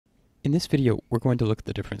In this video, we're going to look at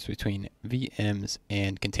the difference between VMs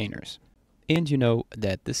and containers. And you know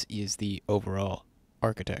that this is the overall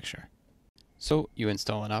architecture. So you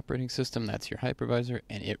install an operating system, that's your hypervisor,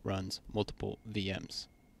 and it runs multiple VMs.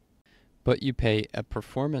 But you pay a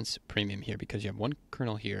performance premium here because you have one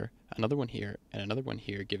kernel here, another one here, and another one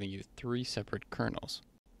here, giving you 3 separate kernels.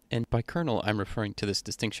 And by kernel, I'm referring to this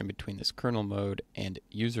distinction between this kernel mode and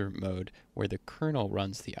user mode, where the kernel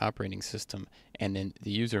runs the operating system, and then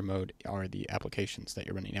the user mode are the applications that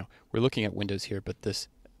you're running. Now, we're looking at Windows here, but this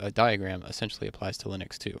diagram essentially applies to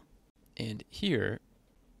Linux too. And here,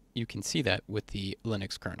 you can see that with the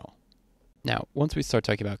Linux kernel. Now, once we start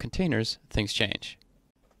talking about containers, things change.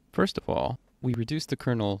 First of all, we reduce the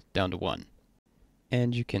kernel down to 1.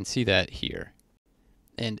 And you can see that here.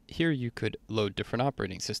 And here you could load different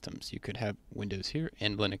operating systems. You could have Windows here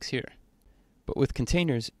and Linux here. But with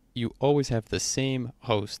containers, you always have the same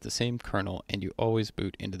host, the same kernel, and you always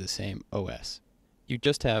boot into the same OS. You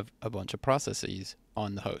just have a bunch of processes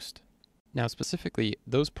on the host. Now specifically,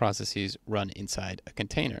 those processes run inside a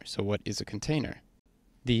container. So what is a container?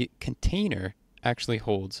 The container actually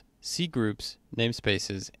holds cgroups,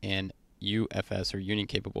 namespaces, and UFS or union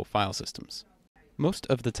capable file systems. Most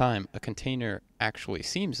of the time, a container actually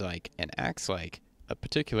seems like and acts like a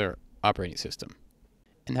particular operating system.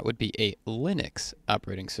 And that would be a Linux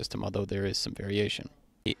operating system, although there is some variation.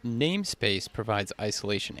 A namespace provides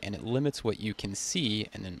isolation, and it limits what you can see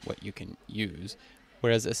and then what you can use,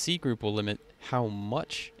 whereas a cgroup will limit how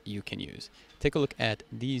much you can use. Take a look at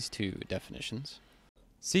these two definitions.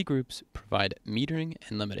 Cgroups provide metering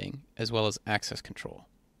and limiting, as well as access control.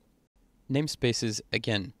 Namespaces,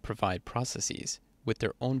 again, provide processes with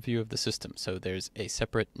their own view of the system. So there's a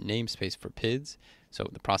separate namespace for PIDs, so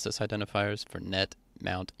the process identifiers for net,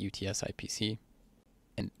 mount, UTS, IPC.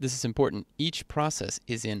 And this is important. Each process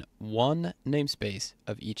is in one namespace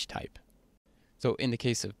of each type. So in the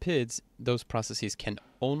case of PIDs, those processes can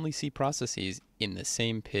only see processes in the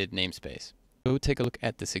same PID namespace. So take a look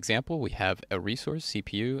at this example. We have a resource,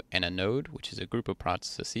 CPU, and a node, which is a group of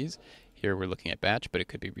processes. Here we're looking at batch, but it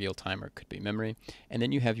could be real-time or it could be memory. And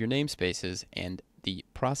then you have your namespaces and the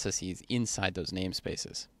processes inside those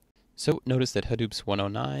namespaces. So notice that Hadoop's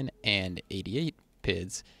 109 and 88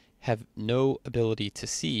 PIDs have no ability to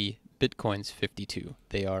see Bitcoin's 52.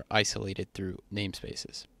 They are isolated through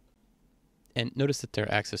namespaces. And notice that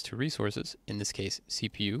their access to resources, in this case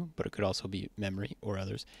CPU, but it could also be memory or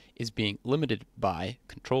others, is being limited by,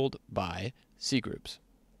 controlled by, cgroups.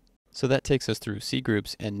 So that takes us through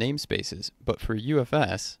cgroups and namespaces, but for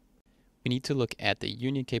UFS, we need to look at the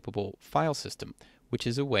union-capable file system, which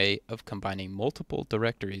is a way of combining multiple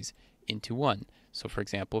directories into one. So for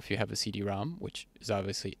example, if you have a CD-ROM, which is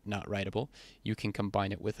obviously not writable, you can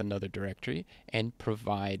combine it with another directory and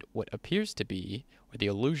provide what appears to be, or the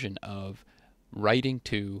illusion of, writing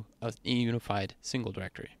to a unified single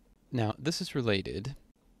directory. Now, this is related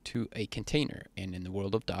to a container, and in the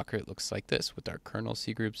world of Docker it looks like this with our kernel,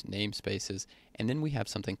 cgroups, namespaces, and then we have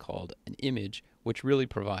something called an image, which really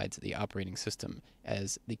provides the operating system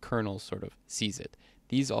as the kernel sort of sees it.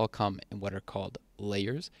 These all come in what are called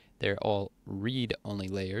layers. They're all read-only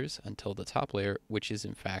layers until the top layer, which is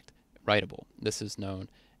in fact writable. This is known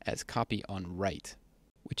as copy on write,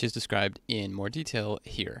 which is described in more detail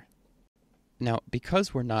here. Now,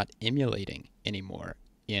 because we're not emulating anymore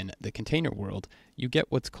in the container world, you get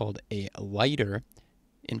what's called a lighter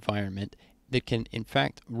environment that can in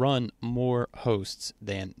fact run more hosts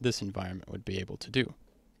than this environment would be able to do.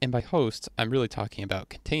 And by hosts, I'm really talking about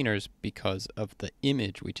containers because of the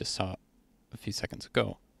image we just saw a few seconds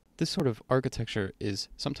ago. This sort of architecture is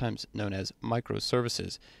sometimes known as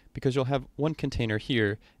microservices because you'll have one container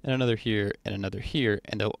here and another here and another here,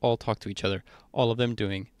 and they'll all talk to each other, all of them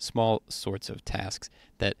doing small sorts of tasks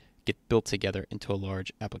that get built together into a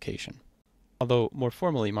large application. Although more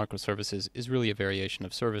formally, microservices is really a variation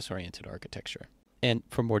of service-oriented architecture. And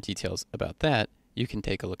for more details about that, you can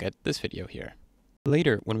take a look at this video here.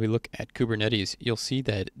 Later, when we look at Kubernetes, you'll see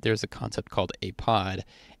that there's a concept called a pod,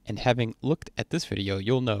 and having looked at this video,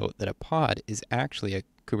 you'll know that a pod is actually a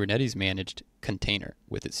Kubernetes managed container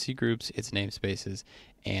with its cgroups, its namespaces,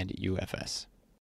 and UFS.